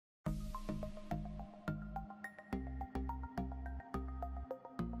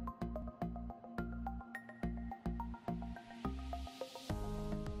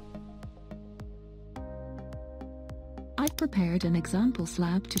prepared an example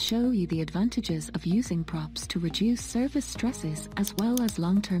slab to show you the advantages of using props to reduce surface stresses as well as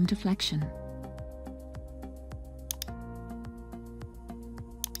long-term deflection.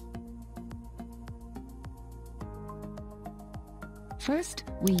 First,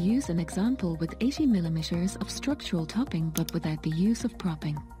 we use an example with 80 mm of structural topping but without the use of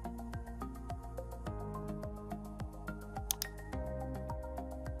propping.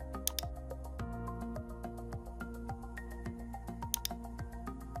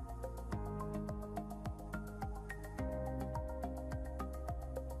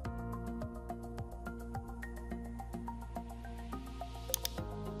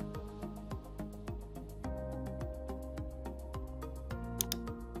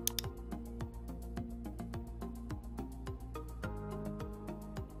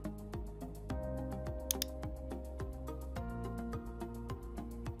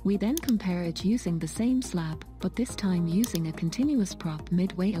 We then compare it using the same slab, but this time using a continuous prop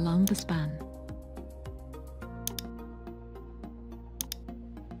midway along the span.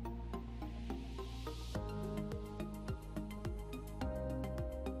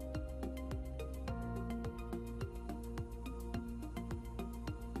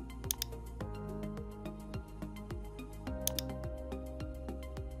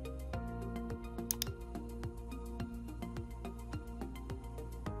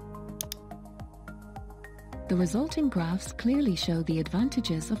 The resulting graphs clearly show the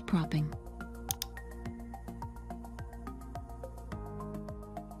advantages of propping.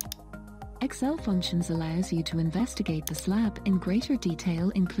 Excel functions allows you to investigate the slab in greater detail,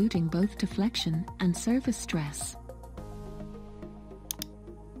 including both deflection and surface stress.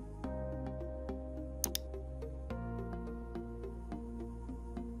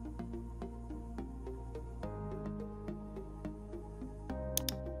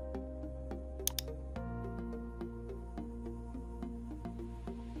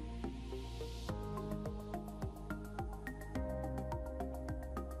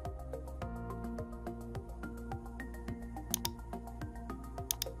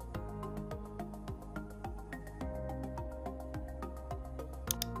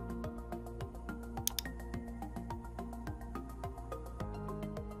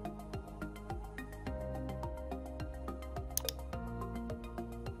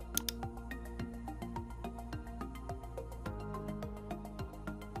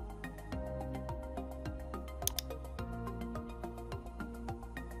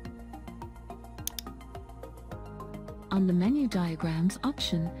 On the menu diagrams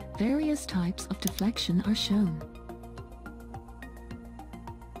option, various types of deflection are shown.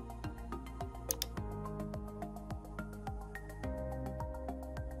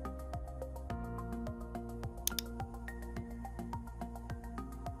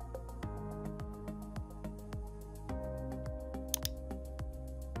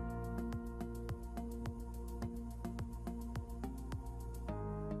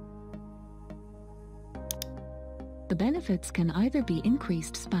 The benefits can either be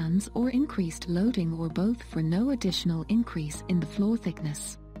increased spans or increased loading or both for no additional increase in the floor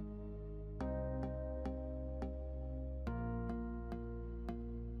thickness.